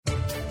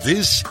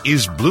This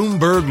is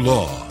Bloomberg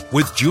Law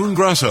with June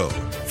Grasso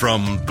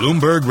from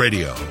Bloomberg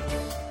Radio.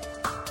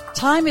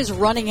 Time is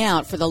running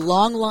out for the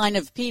long line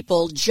of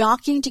people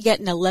jockeying to get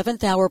an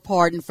 11th hour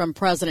pardon from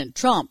President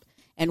Trump.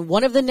 And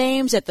one of the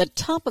names at the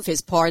top of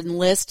his pardon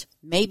list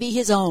may be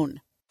his own.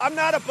 I'm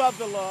not above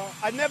the law.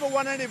 I never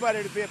want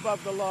anybody to be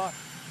above the law.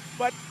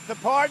 But the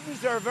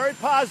pardons are a very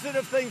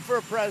positive thing for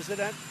a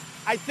president.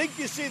 I think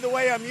you see the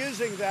way I'm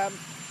using them.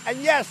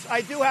 And yes,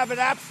 I do have an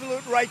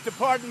absolute right to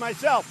pardon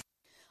myself.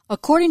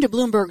 According to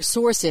Bloomberg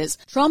sources,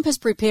 Trump has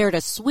prepared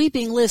a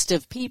sweeping list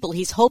of people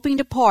he's hoping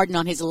to pardon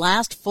on his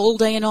last full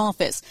day in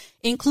office,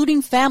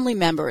 including family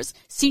members,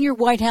 senior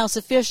White House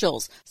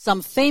officials,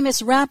 some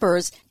famous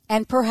rappers,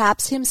 and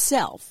perhaps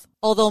himself.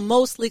 Although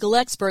most legal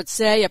experts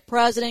say a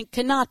president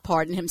cannot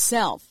pardon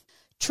himself.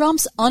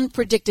 Trump's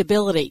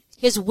unpredictability,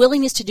 his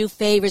willingness to do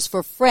favors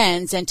for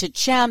friends and to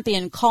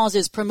champion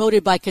causes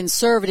promoted by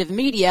conservative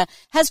media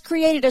has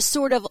created a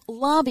sort of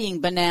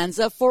lobbying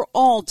bonanza for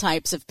all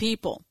types of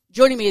people.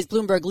 Joining me is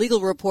Bloomberg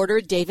legal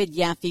reporter David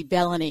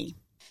Yaffe-Bellany.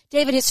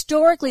 David,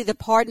 historically the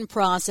pardon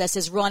process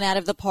is run out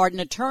of the pardon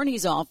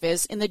attorney's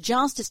office in the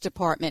Justice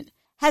Department.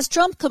 Has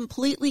Trump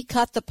completely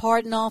cut the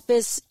pardon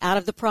office out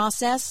of the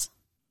process?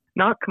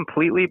 Not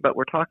completely, but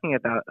we're talking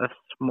about a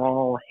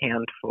small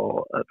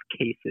handful of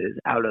cases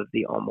out of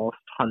the almost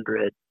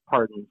 100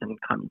 pardons and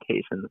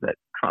commutations that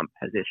Trump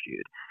has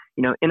issued.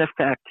 You know, in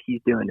effect,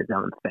 he's doing his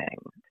own thing.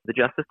 The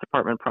Justice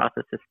Department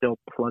process is still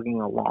plugging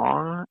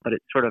along, but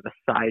it's sort of a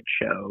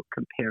sideshow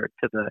compared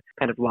to the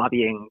kind of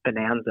lobbying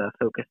bonanza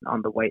focused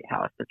on the White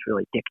House that's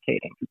really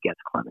dictating who gets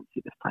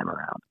clemency this time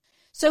around.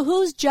 So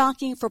who's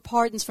jockeying for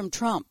pardons from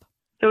Trump?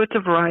 So it's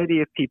a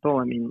variety of people.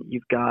 I mean,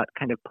 you've got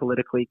kind of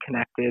politically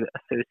connected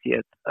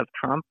associates of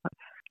Trump.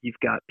 You've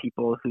got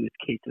people whose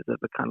cases have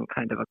become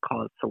kind of a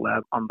cause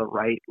celeb on the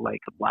right, like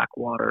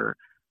Blackwater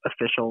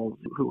officials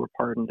who were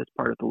pardoned as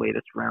part of the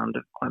latest round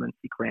of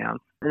clemency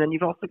grants. And then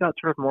you've also got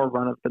sort of more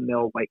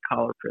run-of-the-mill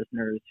white-collar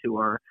prisoners who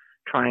are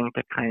trying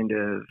to kind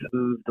of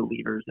move the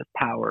levers of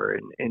power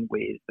in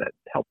ways that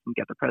help them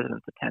get the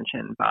president's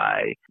attention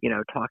by, you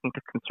know, talking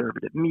to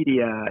conservative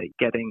media,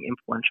 getting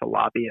influential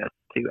lobbyists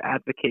to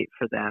advocate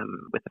for them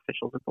with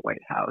officials at the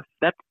White House.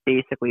 That's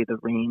basically the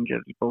range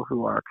of people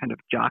who are kind of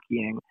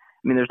jockeying.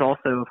 I mean, there's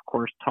also, of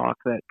course, talk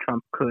that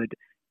Trump could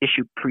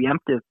issue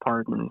preemptive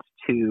pardons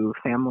to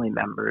family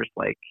members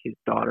like his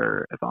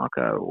daughter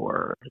Ivanka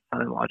or his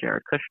son-in-law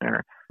Jared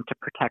Kushner to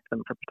protect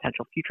them from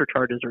potential future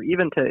charges, or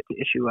even to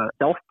issue a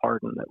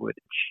self-pardon that would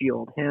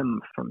shield him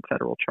from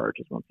federal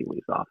charges once he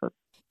leaves office.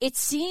 It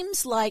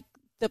seems like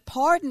the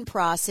pardon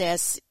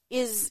process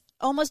is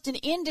almost an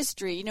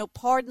industry, you know,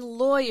 pardon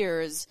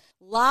lawyers,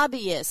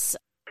 lobbyists.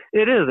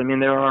 It is. I mean,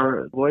 there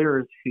are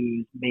lawyers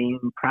whose main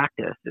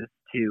practice is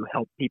to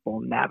help people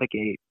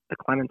navigate the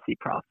clemency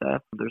process.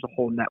 There's a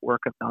whole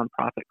network of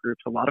nonprofit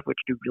groups, a lot of which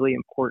do really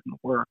important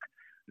work,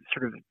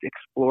 sort of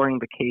exploring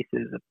the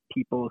cases of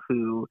people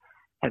who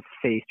have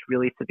faced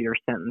really severe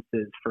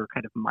sentences for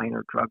kind of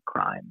minor drug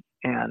crimes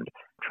and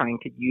trying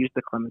to use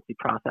the clemency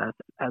process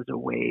as a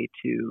way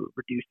to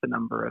reduce the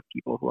number of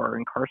people who are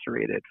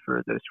incarcerated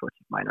for those sorts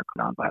of minor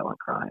nonviolent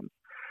crimes.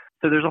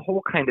 So there's a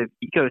whole kind of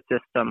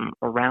ecosystem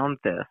around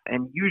this,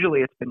 and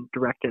usually it's been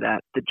directed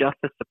at the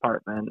Justice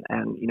Department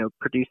and, you know,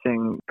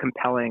 producing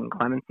compelling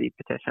clemency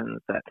petitions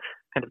that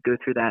kind of go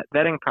through that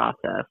vetting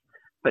process.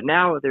 But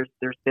now there's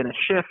been a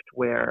shift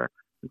where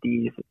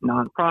these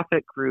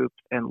nonprofit groups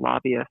and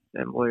lobbyists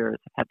and lawyers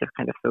have had to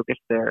kind of focus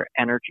their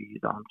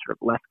energies on sort of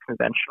less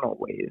conventional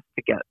ways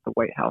to get the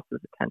White House's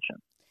attention.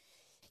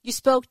 You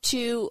spoke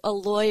to a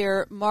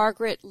lawyer,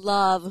 Margaret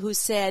Love, who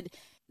said,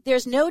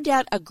 "There's no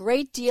doubt a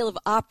great deal of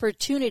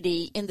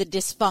opportunity in the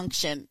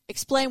dysfunction."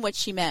 Explain what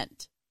she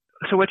meant.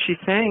 So what she's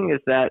saying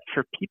is that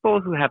for people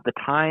who have the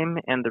time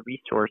and the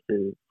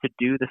resources to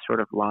do the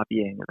sort of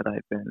lobbying that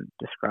I've been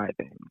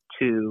describing,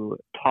 to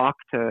talk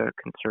to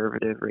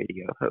conservative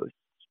radio hosts,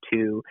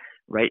 to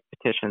write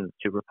petitions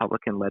to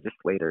Republican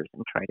legislators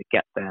and try to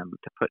get them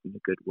to put in a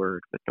good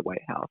word with the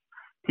White House,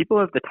 people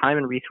who have the time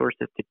and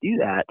resources to do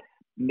that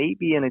may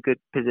be in a good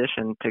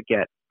position to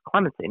get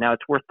clemency. Now,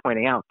 it's worth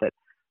pointing out that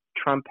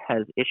Trump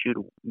has issued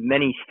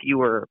many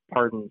fewer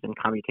pardons and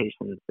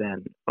commutations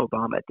than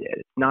Obama did.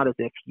 It's not as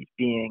if he's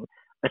being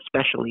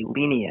especially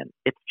lenient.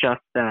 It's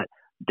just that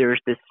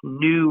there's this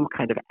new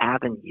kind of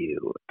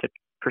avenue to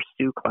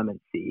pursue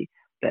clemency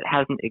that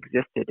hasn't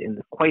existed in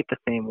quite the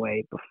same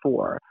way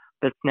before,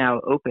 that's now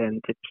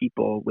open to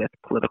people with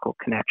political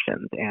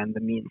connections and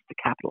the means to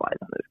capitalize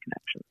on those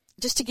connections.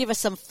 Just to give us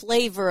some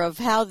flavor of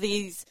how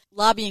these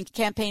lobbying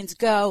campaigns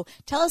go,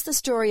 tell us the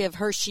story of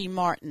Hershey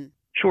Martin.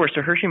 Sure.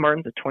 So Hershey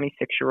Martin's a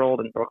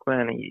 26-year-old in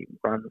Brooklyn. He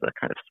runs a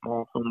kind of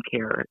small home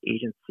care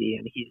agency,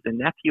 and he's the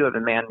nephew of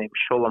a man named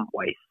Sholem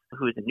Weiss,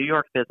 who is a New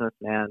York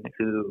businessman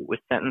who was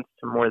sentenced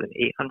to more than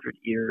 800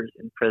 years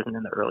in prison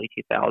in the early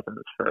 2000s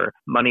for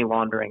money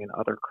laundering and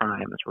other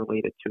crimes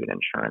related to an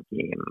insurance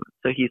scheme.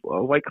 So he's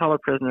a white-collar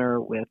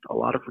prisoner with a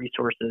lot of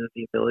resources,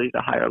 the ability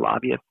to hire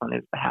lobbyists on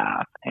his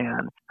behalf.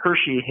 And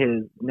Hershey,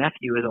 his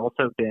nephew, has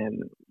also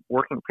been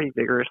working pretty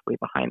vigorously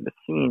behind the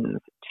scenes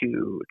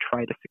to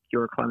try to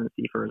secure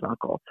clemency for his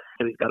uncle.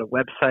 So he's got a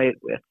website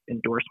with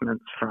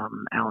endorsements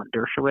from Alan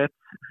Dershowitz,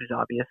 who's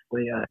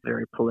obviously a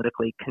very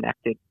politically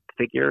connected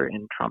figure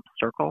in Trump's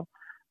circle.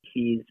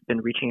 He's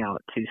been reaching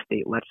out to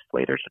state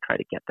legislators to try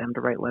to get them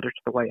to write letters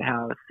to the White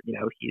House.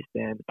 He's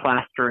been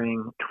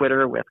plastering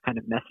Twitter with kind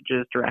of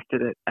messages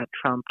directed at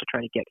Trump to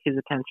try to get his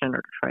attention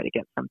or to try to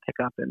get some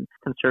pickup in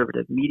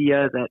conservative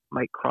media that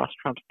might cross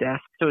Trump's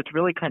desk. So it's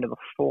really kind of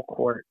a full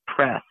court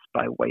press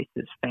by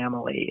Weiss's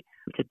family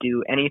to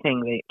do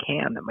anything they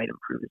can that might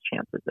improve his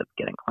chances of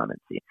getting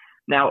clemency.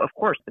 Now, of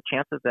course, the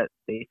chances that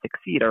they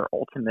succeed are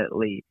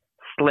ultimately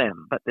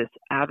slim, but this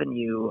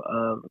avenue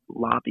of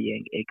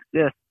lobbying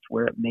exists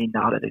where it may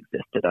not have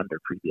existed under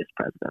previous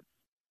presidents.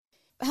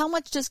 How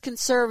much does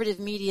conservative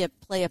media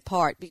play a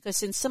part?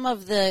 Because in some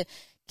of the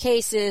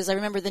cases, I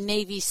remember the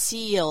Navy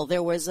SEAL,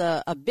 there was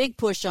a big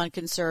push on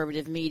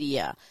conservative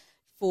media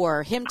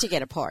for him to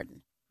get a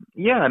pardon.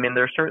 Yeah,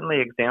 there are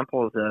certainly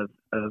examples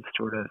of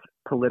sort of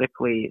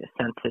politically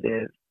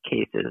sensitive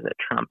cases that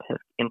Trump has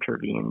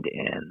intervened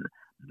in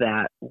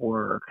that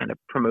were kind of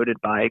promoted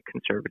by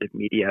conservative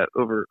media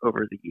over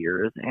the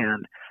years.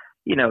 And,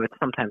 it's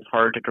sometimes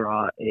hard to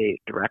draw a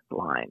direct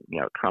line.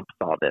 Trump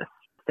saw this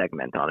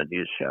segment on a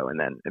news show and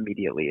then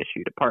immediately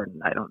issued a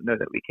pardon. I don't know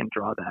that we can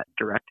draw that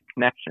direct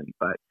connection,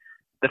 but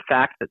the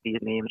fact that these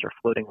names are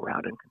floating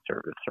around in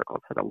conservative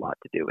circles has a lot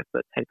to do with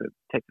the type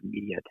of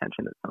media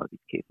attention that some of these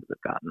cases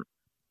have gotten.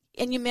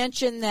 And you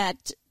mentioned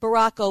that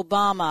Barack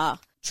Obama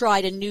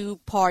tried a new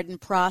pardon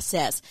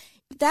process.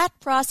 That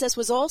process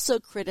was also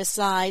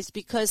criticized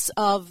because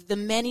of the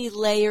many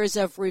layers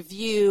of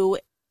review.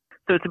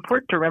 So it's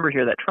important to remember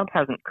here that Trump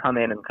hasn't come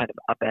in and kind of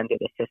upended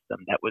a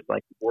system that was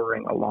like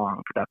whirring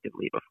along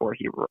productively before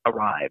he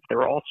arrived. There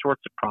were all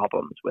sorts of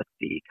problems with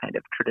the kind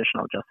of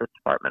traditional Justice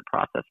Department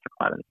process for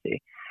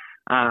clemency.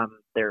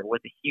 There was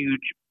a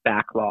huge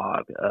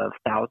backlog of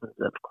thousands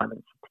of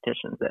clemency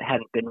petitions that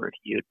hadn't been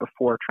reviewed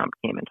before Trump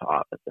came into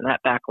office, and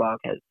that backlog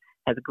has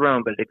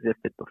grown, but it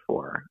existed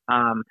before.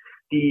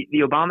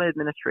 The Obama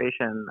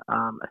administration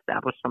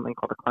established something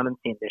called the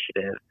Clemency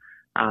Initiative.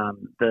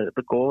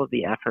 The goal of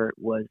the effort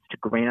was to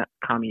grant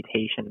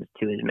commutations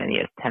to as many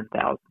as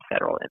 10,000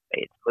 federal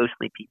inmates,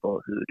 mostly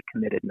people who'd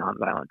committed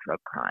nonviolent drug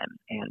crimes,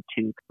 and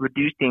to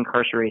reduce the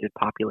incarcerated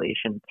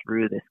population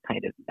through this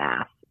kind of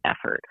mass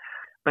effort.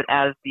 But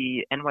as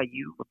the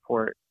NYU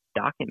report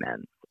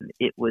documents,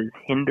 it was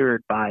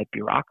hindered by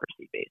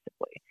bureaucracy,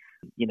 basically.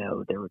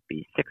 There would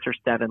be 6 or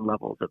 7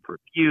 levels of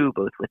review,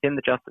 both within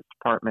the Justice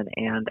Department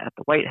and at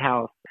the White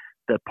House.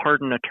 The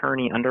pardon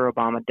attorney under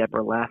Obama,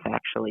 Deborah Leff,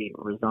 actually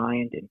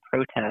resigned in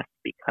protest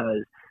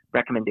because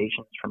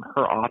recommendations from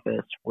her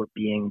office were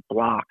being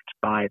blocked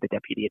by the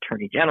Deputy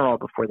Attorney General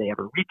before they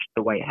ever reached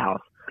the White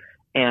House.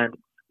 And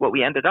what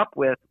we ended up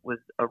with was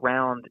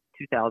around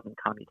 2,000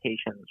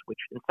 commutations, which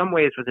in some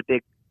ways was a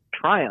big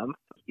triumph.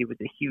 It was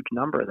a huge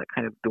number that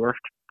kind of dwarfed,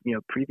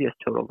 previous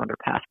totals under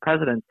past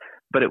presidents,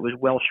 but it was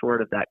well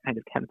short of that kind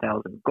of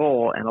 10,000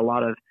 goal. And a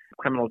lot of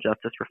criminal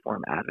justice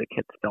reform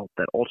advocates felt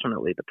that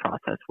ultimately the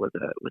process was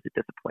a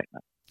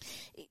disappointment.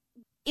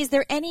 Is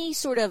there any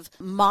sort of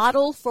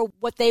model for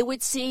what they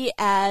would see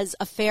as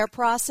a fair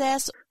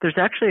process? There's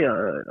actually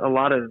a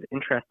lot of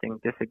interesting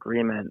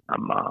disagreement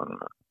among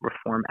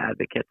reform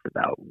advocates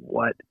about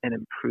what an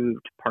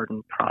improved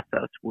pardon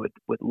process would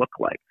look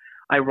like.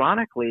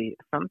 Ironically,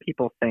 some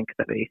people think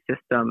that a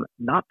system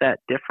not that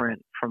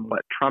different from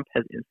what Trump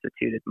has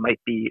instituted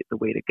might be the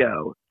way to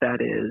go. That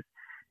is,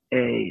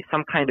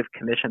 some kind of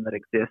commission that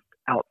exists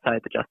outside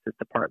the Justice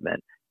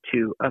Department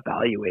to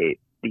evaluate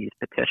these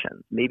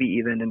petitions, maybe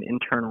even an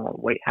internal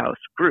White House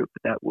group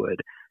that would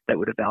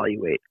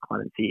evaluate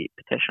clemency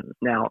petitions.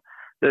 Now,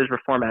 those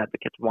reform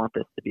advocates want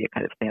this to be a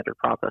kind of standard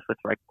process with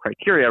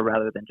criteria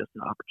rather than just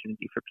an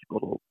opportunity for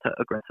people to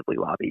aggressively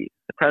lobby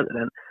the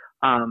president.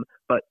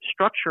 But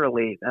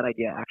structurally, that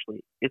idea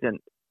actually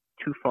isn't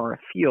too far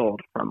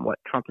afield from what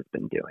Trump has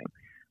been doing.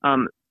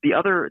 The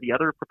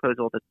other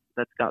proposal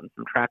that's gotten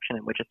some traction,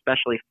 in which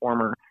especially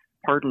former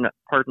pardon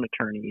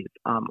attorneys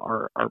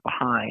are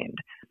behind,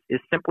 is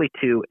simply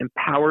to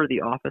empower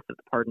the office of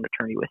the pardon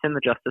attorney within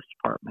the Justice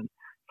Department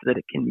so that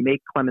it can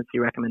make clemency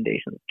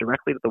recommendations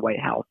directly to the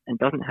White House and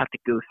doesn't have to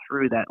go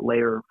through that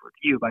layer of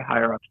review by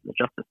higher-ups in the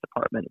Justice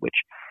Department, which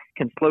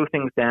can slow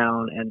things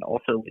down and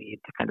also lead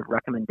to kind of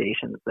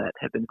recommendations that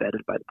have been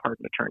vetted by the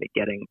pardon attorney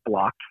getting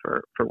blocked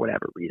for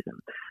whatever reason.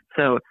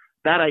 So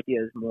that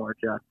idea is more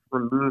just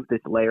remove this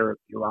layer of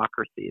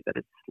bureaucracy that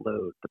has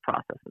slowed the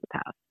process in the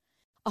past.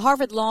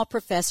 Harvard Law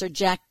professor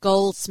Jack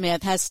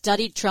Goldsmith has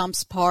studied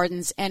Trump's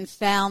pardons and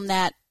found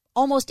that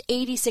almost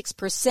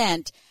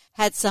 86%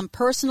 had some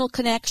personal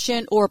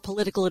connection or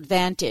political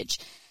advantage.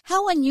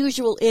 How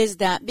unusual is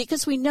that?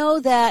 Because we know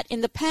that in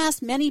the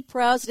past, many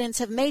presidents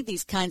have made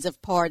these kinds of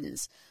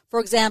pardons. For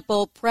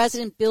example,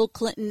 President Bill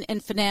Clinton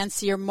and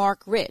financier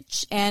Mark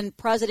Rich, and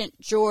President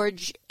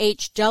George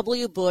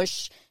H.W.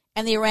 Bush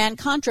and the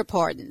Iran-Contra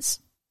pardons.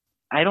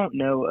 I don't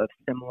know of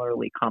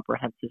similarly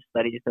comprehensive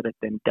studies that have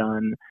been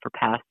done for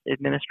past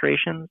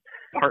administrations,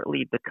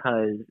 partly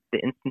because the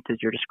instances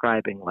you're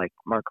describing, like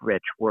Mark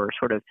Rich, were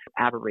sort of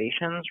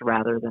aberrations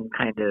rather than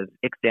kind of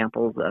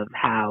examples of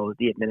how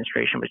the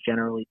administration was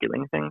generally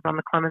doing things on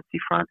the clemency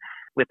front.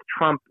 With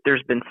Trump,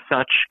 there's been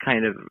such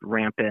kind of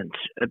rampant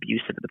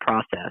abuse of the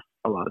process,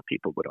 a lot of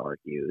people would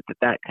argue,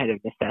 that kind of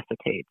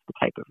necessitates the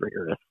type of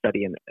rigorous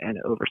study and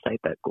oversight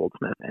that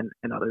Goldsmith and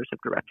others have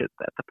directed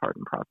at the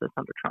pardon process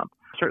under Trump.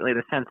 Certainly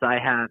the sense I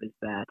have is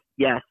that,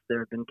 yes, there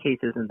have been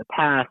cases in the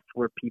past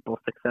where people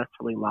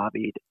successfully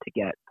lobbied to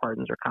get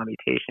pardons or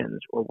commutations,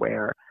 or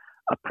where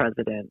a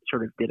president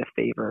sort of did a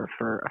favor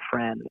for a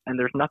friend. And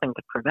there's nothing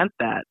to prevent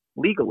that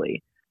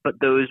legally, but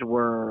those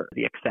were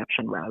the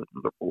exception rather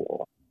than the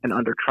rule. And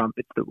under Trump,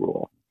 it's the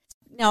rule.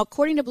 Now,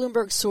 according to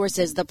Bloomberg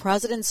sources, the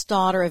president's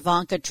daughter,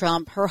 Ivanka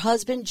Trump, her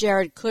husband,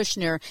 Jared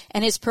Kushner,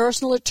 and his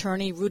personal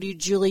attorney, Rudy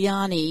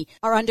Giuliani,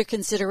 are under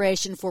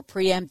consideration for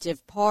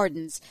preemptive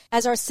pardons,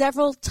 as are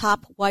several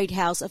top White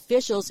House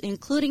officials,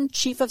 including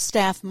Chief of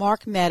Staff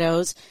Mark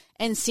Meadows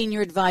and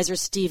Senior Advisor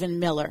Stephen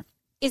Miller.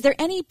 Is there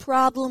any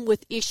problem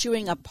with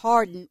issuing a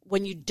pardon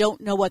when you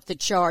don't know what the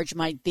charge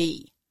might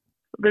be?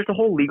 There's a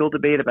whole legal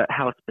debate about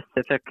how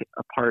specific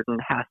a pardon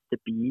has to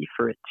be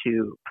for it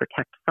to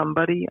protect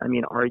somebody. I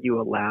mean, are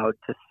you allowed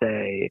to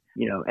say,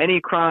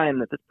 any crime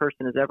that this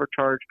person is ever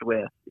charged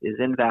with is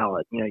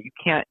invalid? You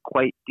can't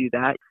quite do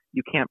that.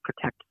 You can't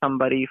protect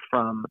somebody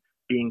from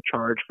being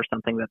charged for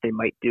something that they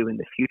might do in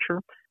the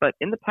future. But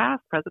in the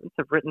past, presidents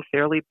have written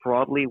fairly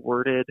broadly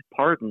worded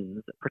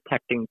pardons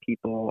protecting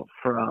people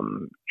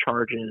from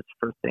charges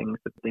for things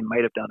that they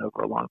might have done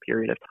over a long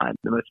period of time.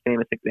 The most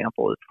famous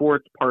example is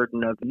Ford's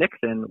pardon of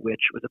Nixon, which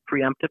was a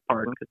preemptive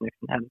pardon because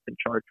Nixon hadn't been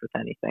charged with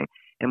anything,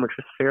 and which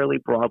was fairly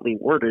broadly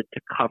worded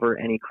to cover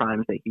any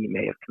crimes that he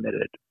may have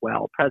committed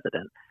while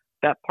president.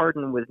 That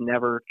pardon was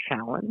never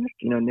challenged.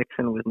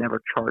 Nixon was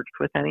never charged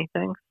with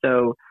anything.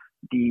 So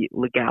the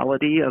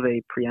legality of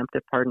a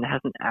preemptive pardon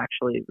hasn't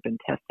actually been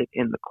tested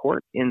in the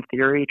court. In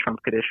theory, Trump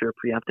could issue a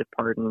preemptive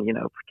pardon,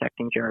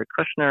 protecting Jared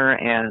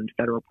Kushner, and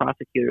federal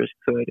prosecutors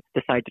could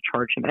decide to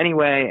charge him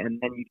anyway, and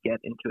then you'd get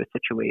into a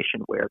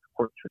situation where the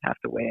courts would have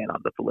to weigh in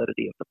on the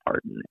validity of the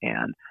pardon.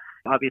 And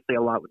obviously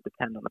a lot would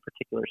depend on the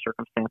particular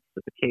circumstances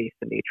of the case,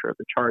 the nature of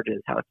the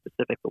charges, how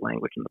specific the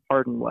language in the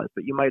pardon was,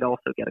 but you might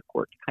also get a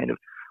court to kind of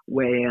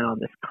weigh in on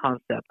this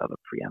concept of a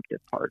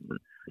preemptive pardon.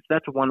 So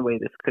that's one way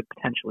this could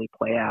potentially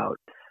play out.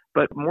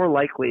 But more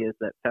likely is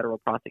that federal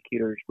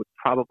prosecutors would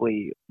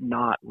probably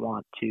not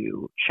want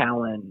to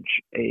challenge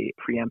a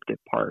preemptive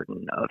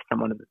pardon of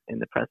someone in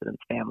the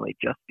president's family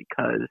just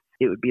because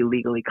it would be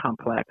legally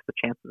complex. The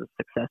chances of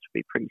success would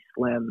be pretty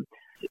slim.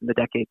 In the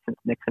decades since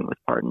Nixon was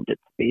pardoned,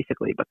 it's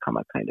basically become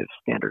a kind of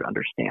standard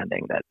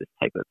understanding that this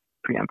type of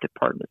preemptive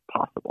pardon is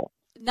possible.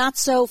 Not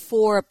so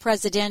for a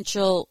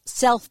presidential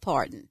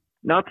self-pardon.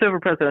 Not so for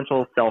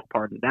presidential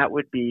self-pardon. That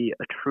would be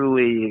a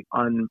truly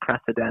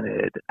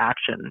unprecedented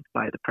action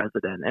by the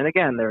president. And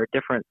again, there are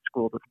different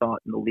schools of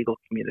thought in the legal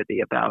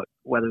community about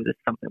whether this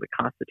is something the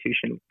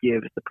Constitution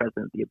gives the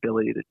president the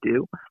ability to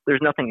do.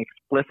 There's nothing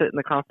explicit in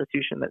the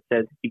Constitution that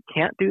says he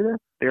can't do this.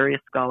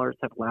 Various scholars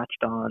have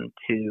latched on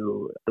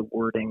to the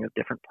wording of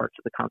different parts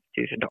of the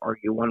Constitution to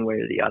argue one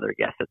way or the other,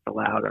 yes, it's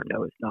allowed, or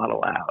no, it's not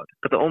allowed.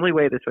 But the only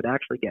way this would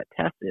actually get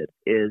tested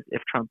is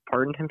if Trump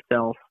pardoned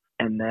himself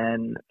and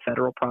then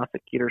federal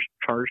prosecutors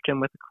charged him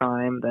with a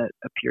crime that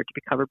appeared to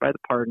be covered by the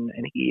pardon,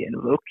 and he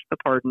invoked the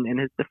pardon in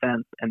his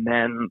defense, and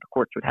then the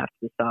courts would have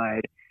to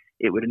decide.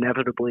 It would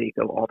inevitably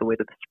go all the way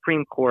to the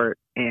Supreme Court,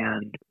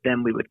 and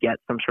then we would get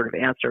some sort of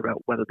answer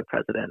about whether the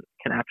president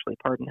can actually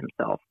pardon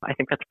himself. I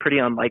think that's pretty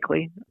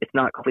unlikely. It's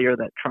not clear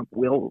that Trump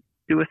will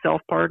do a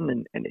self-pardon,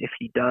 and if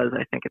he does,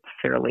 I think it's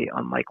fairly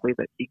unlikely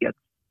that he gets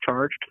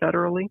charged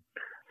federally.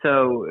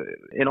 So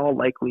in all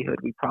likelihood,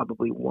 we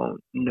probably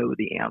won't know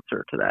the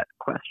answer to that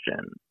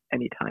question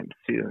anytime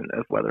soon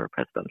of whether a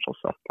presidential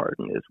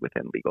self-pardon is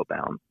within legal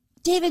bounds.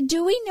 David,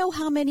 do we know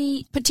how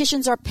many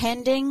petitions are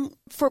pending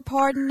for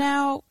pardon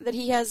now that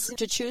he has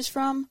to choose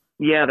from?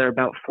 Yeah, there are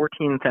about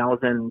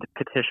 14,000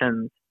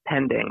 petitions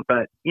pending,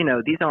 but,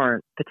 these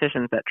aren't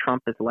petitions that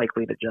Trump is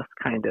likely to just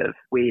kind of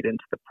wade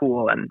into the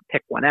pool and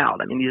pick one out.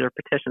 I mean, these are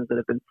petitions that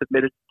have been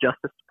submitted to the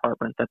Justice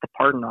Department that the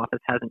Pardon Office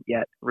hasn't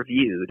yet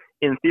reviewed.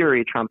 In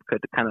theory, Trump could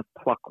kind of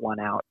pluck one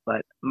out,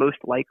 but most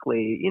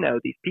likely,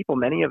 these people,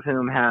 many of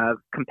whom have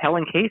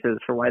compelling cases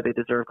for why they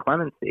deserve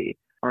clemency,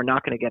 are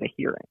not going to get a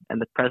hearing, and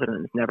the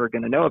president is never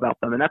going to know about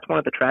them. And that's one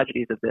of the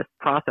tragedies of this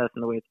process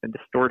and the way it's been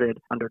distorted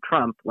under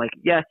Trump. Like,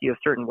 yes, you have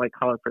certain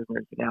white-collar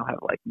prisoners who now have,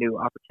 new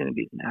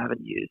opportunities and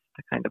avenues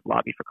to kind of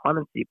lobby for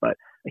clemency, but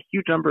a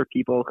huge number of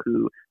people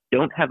who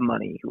don't have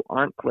money, who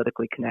aren't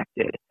politically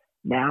connected,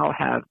 now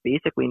have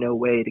basically no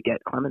way to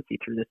get clemency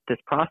through this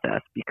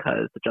process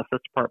because the Justice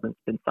Department's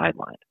been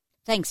sidelined.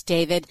 Thanks,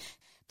 David.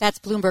 That's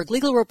Bloomberg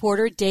legal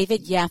reporter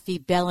David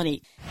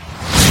Yaffe-Bellany.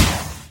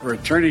 For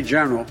Attorney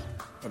General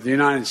of the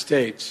United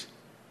States,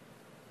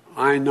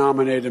 I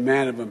nominate a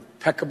man of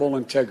impeccable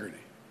integrity,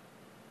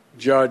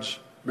 Judge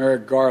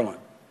Merrick Garland,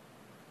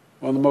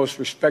 one of the most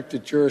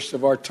respected jurists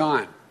of our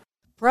time.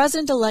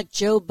 President-elect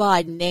Joe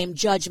Biden named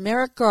Judge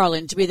Merrick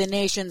Garland to be the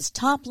nation's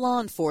top law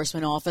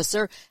enforcement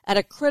officer at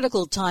a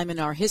critical time in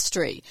our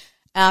history,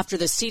 after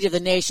the seat of the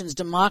nation's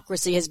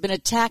democracy has been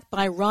attacked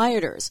by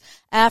rioters,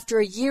 after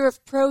a year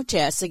of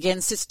protests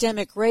against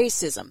systemic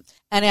racism,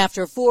 and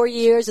after 4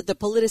 years of the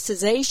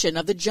politicization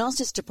of the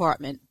Justice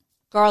Department.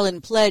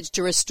 Garland pledged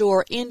to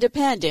restore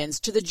independence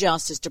to the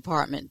Justice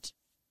Department.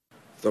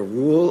 The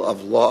rule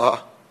of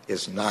law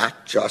is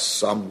not just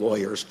some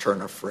lawyer's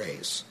turn of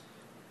phrase.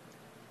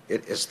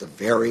 It is the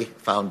very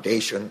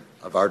foundation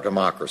of our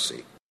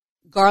democracy.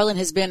 Garland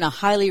has been a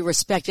highly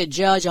respected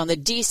judge on the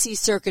D.C.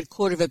 Circuit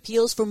Court of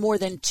Appeals for more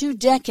than 2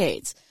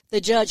 decades,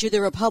 the judge who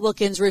the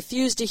Republicans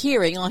refused a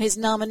hearing on his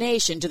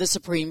nomination to the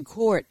Supreme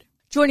Court.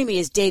 Joining me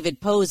is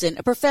David Pozen,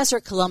 a professor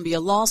at Columbia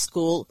Law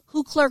School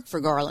who clerked for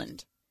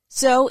Garland.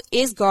 So,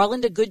 is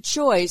Garland a good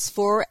choice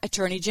for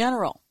Attorney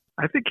General?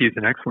 I think he's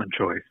an excellent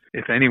choice.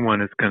 If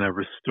anyone is going to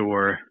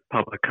restore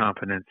public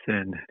confidence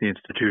in the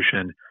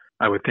institution,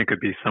 I would think it'd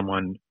be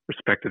someone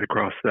respected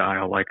across the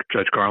aisle like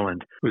Judge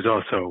Garland, who's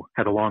also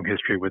had a long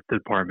history with the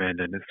department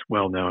and is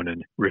well known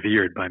and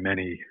revered by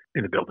many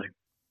in the building.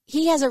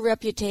 He has a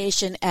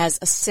reputation as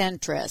a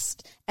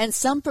centrist, and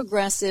some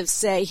progressives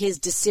say his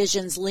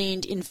decisions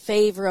leaned in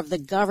favor of the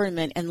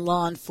government and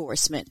law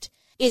enforcement.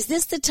 Is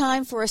this the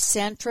time for a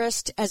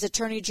centrist as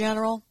Attorney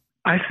General?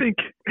 I think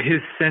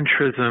his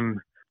centrism,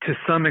 to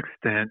some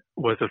extent,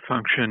 was a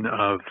function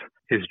of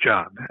his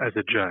job as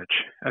a judge.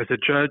 As a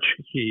judge,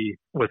 he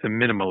was a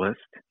minimalist.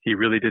 He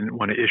really didn't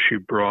want to issue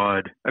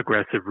broad,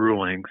 aggressive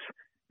rulings,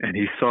 and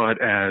he saw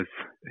it as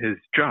his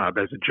job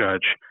as a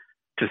judge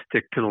to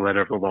stick to the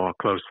letter of the law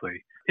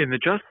closely. In the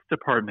Justice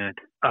Department,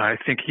 I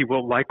think he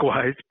will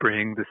likewise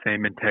bring the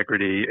same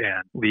integrity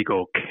and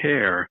legal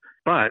care,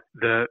 but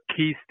the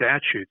key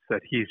statutes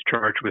that he's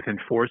charged with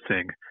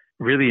enforcing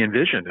really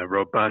envision a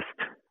robust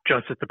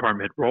Justice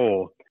Department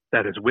role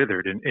that has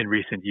withered in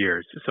recent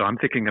years. So I'm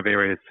thinking of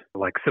areas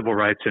like civil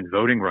rights and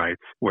voting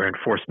rights where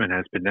enforcement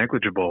has been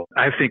negligible.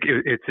 I think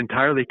it's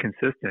entirely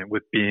consistent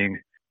with being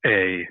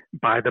a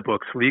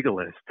by-the-books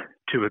legalist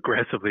to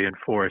aggressively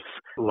enforce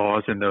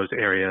laws in those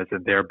areas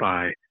and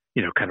thereby,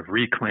 kind of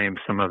reclaim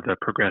some of the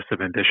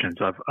progressive ambitions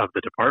of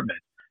the department.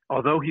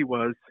 Although he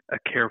was a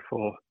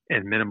careful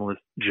and minimalist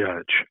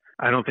judge,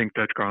 I don't think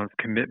Judge Garland's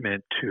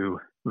commitment to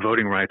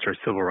voting rights or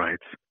civil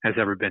rights has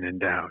ever been in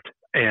doubt.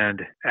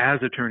 And as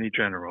Attorney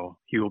General,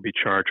 he will be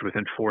charged with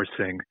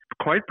enforcing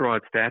quite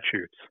broad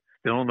statutes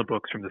still in the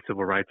books from the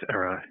civil rights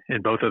era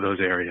in both of those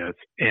areas.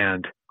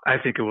 And I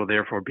think it will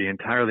therefore be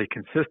entirely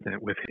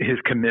consistent with his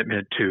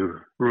commitment to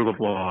rule of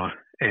law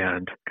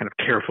and kind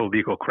of careful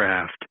legal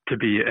craft to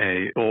be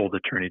a bold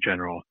Attorney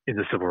General in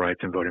the civil rights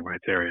and voting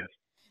rights areas.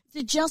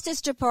 The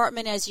Justice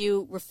Department, as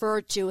you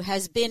referred to,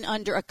 has been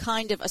under a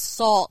kind of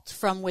assault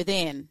from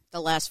within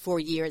the last 4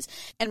 years,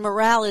 and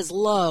morale is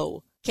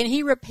low. Can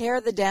he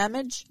repair the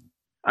damage?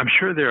 I'm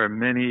sure there are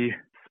many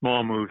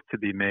small moves to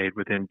be made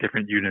within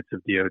different units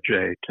of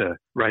DOJ to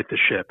right the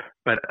ship.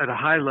 But at a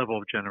high level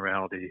of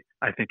generality,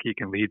 I think he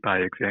can lead by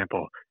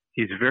example.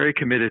 He's very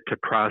committed to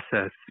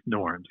process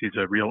norms. He's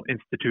a real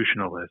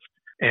institutionalist.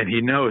 And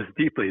he knows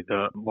deeply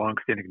the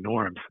longstanding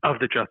norms of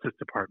the Justice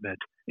Department,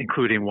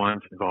 including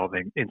ones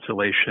involving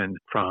insulation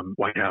from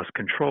White House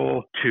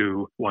control,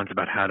 to ones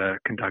about how to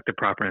conduct a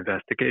proper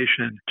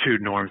investigation, to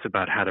norms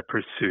about how to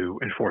pursue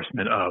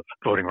enforcement of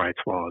voting rights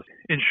laws.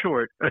 In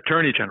short,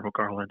 Attorney General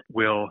Garland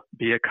will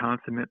be a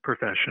consummate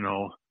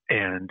professional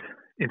and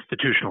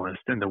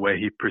institutionalist in the way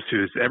he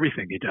pursues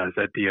everything he does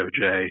at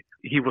DOJ.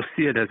 He will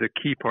see it as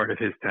a key part of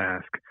his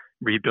task,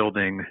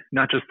 rebuilding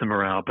not just the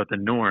morale, but the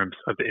norms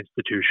of the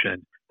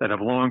institution that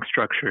have long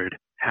structured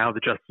how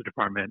the Justice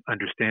Department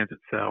understands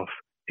itself,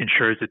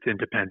 ensures its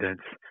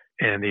independence,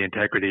 and the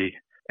integrity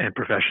and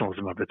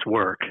professionalism of its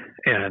work.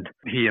 And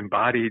he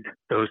embodied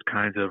those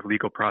kinds of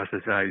legal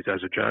process values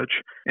as a judge,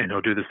 and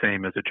he'll do the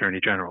same as Attorney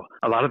General.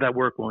 A lot of that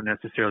work won't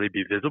necessarily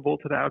be visible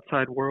to the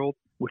outside world,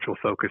 which will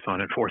focus on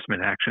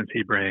enforcement actions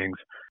he brings,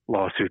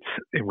 lawsuits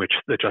in which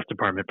the Justice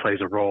Department plays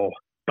a role.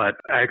 But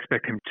I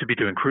expect him to be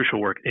doing crucial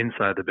work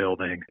inside the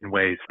building in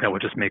ways that will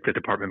just make the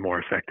department more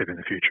effective in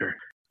the future.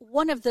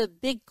 One of the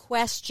big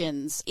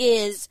questions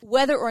is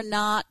whether or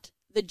not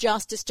the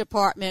Justice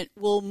Department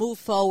will move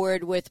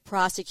forward with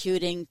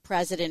prosecuting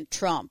President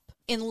Trump.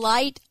 In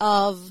light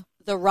of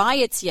the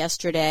riots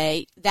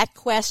yesterday, that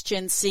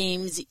question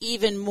seems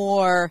even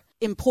more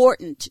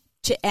important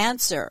to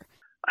answer.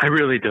 I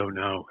really don't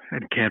know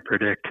and can't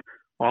predict.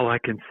 All I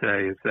can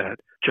say is that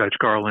Judge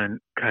Garland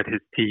cut his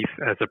teeth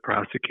as a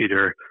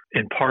prosecutor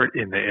in part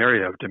in the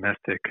area of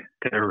domestic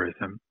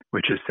terrorism,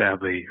 which is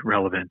sadly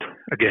relevant.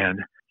 Again,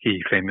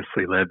 he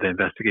famously led the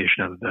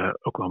investigation of the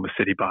Oklahoma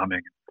City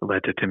bombing that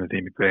led to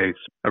Timothy McVeigh's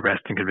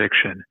arrest and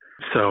conviction.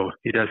 So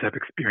he does have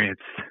experience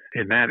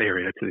in that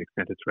area to the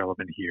extent it's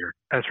relevant here.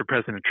 As for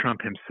President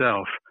Trump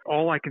himself,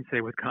 all I can say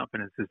with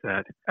confidence is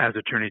that as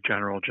Attorney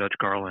General, Judge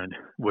Garland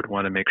would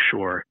want to make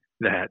sure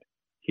that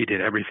he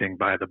did everything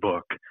by the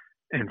book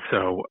And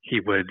so he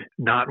would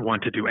not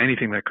want to do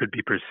anything that could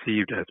be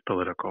perceived as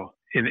political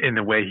in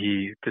the way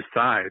he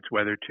decides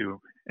whether to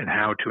and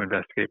how to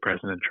investigate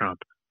President Trump,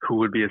 who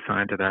would be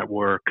assigned to that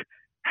work,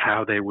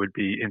 how they would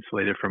be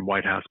insulated from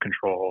White House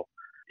control.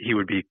 He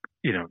would be,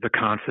 the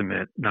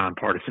consummate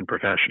nonpartisan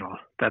professional.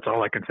 That's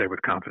all I can say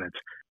with confidence.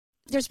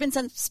 There's been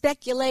some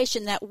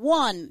speculation that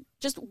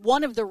just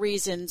one of the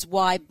reasons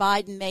why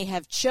Biden may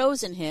have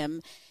chosen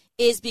him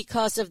is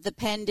because of the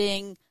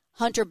pending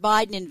Hunter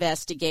Biden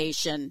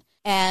investigation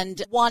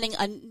and wanting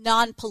a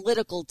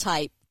non-political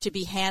type to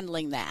be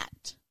handling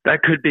that.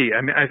 That could be.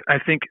 I mean, I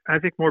think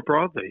more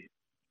broadly,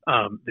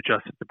 the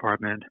Justice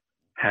Department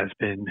has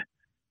been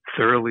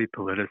thoroughly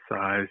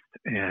politicized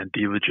and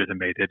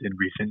delegitimated in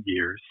recent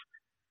years.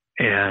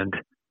 And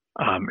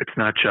it's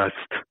not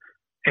just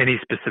any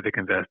specific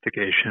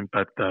investigation,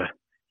 but the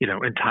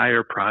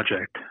entire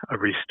project of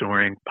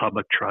restoring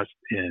public trust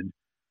in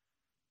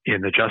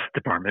the Justice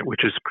Department,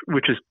 which is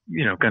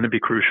going to be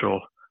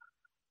crucial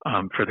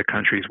for the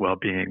country's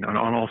well-being on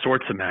all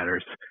sorts of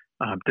matters,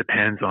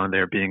 depends on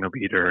there being a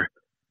leader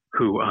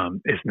who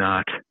is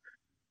not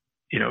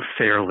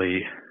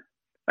fairly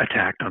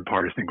attacked on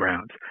partisan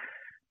grounds.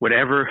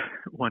 Whatever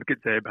one could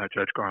say about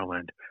Judge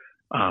Garland,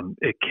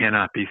 it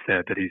cannot be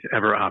said that he's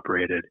ever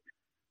operated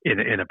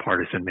in a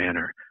partisan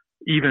manner.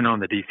 Even on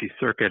the D.C.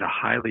 Circuit, a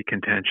highly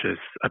contentious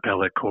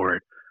appellate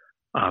court,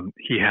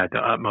 he had the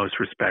utmost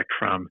respect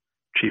from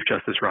Chief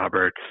Justice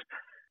Roberts,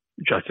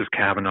 Justice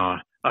Kavanaugh,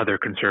 other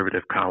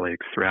conservative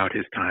colleagues throughout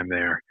his time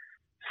there.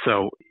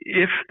 So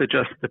if the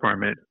Justice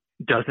Department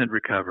doesn't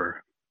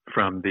recover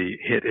from the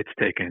hit it's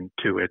taken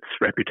to its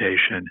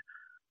reputation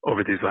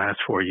over these last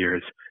 4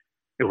 years,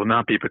 it will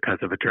not be because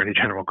of Attorney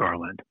General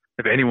Garland.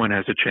 If anyone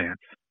has a chance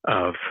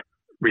of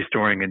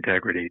restoring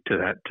integrity to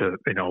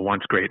a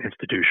once great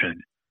institution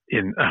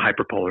in a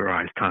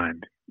hyperpolarized time,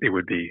 it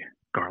would be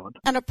Garland.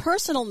 On a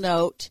personal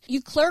note,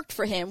 you clerked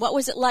for him. What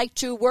was it like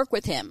to work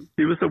with him?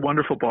 He was a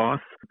wonderful boss,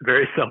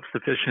 very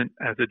self-sufficient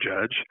as a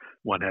judge.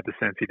 One had the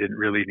sense he didn't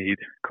really need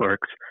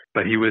clerks,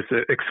 but he was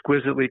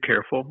exquisitely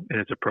careful in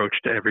his approach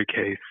to every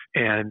case.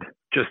 And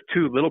just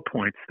two little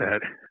points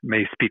that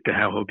may speak to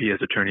how he'll be as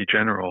Attorney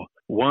General.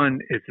 One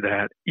is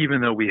that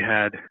even though we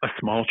had a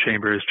small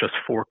chambers, just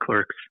 4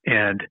 clerks,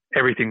 and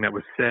everything that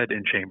was said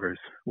in chambers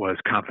was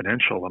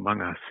confidential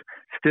among us,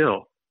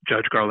 still,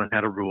 Judge Garland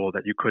had a rule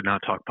that you could not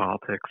talk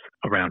politics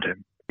around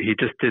him. He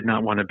just did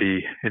not want to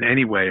be in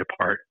any way a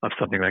part of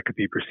something that could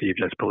be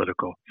perceived as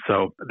political.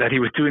 So that he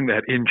was doing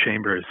that in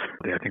chambers,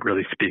 I think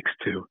really speaks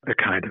to the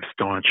kind of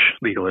staunch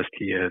legalist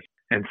he is.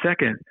 And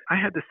second, I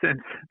had the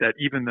sense that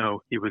even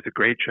though he was a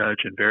great judge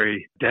and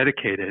very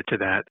dedicated to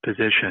that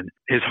position,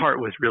 his heart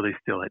was really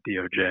still at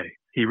DOJ.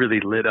 He really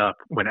lit up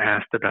when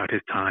asked about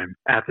his time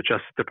at the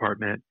Justice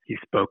Department. He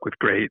spoke with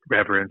great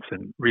reverence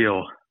and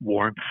real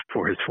warmth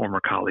for his former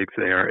colleagues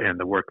there and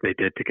the work they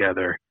did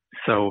together.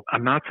 So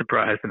I'm not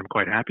surprised, and I'm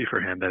quite happy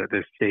for him that at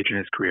this stage in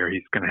his career,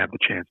 he's going to have the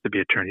chance to be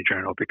Attorney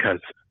General, because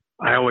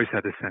I always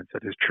had the sense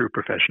that his true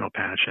professional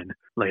passion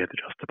lay at the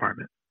Justice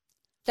Department.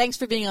 Thanks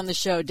for being on the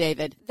show,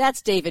 David.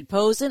 That's David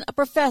Pozen, a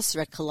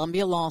professor at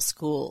Columbia Law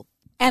School.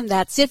 And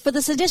that's it for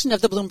this edition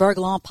of the Bloomberg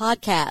Law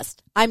Podcast.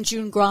 I'm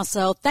June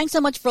Grasso. Thanks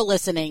so much for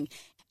listening.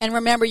 And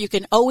remember, you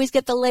can always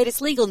get the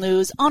latest legal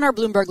news on our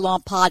Bloomberg Law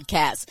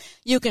Podcasts.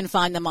 You can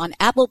find them on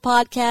Apple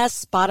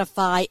Podcasts,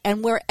 Spotify,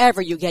 and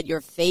wherever you get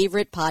your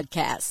favorite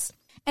podcasts.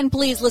 And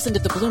please listen to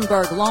the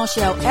Bloomberg Law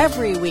Show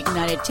every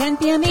weeknight at 10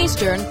 p.m.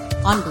 Eastern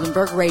on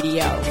Bloomberg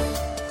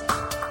Radio.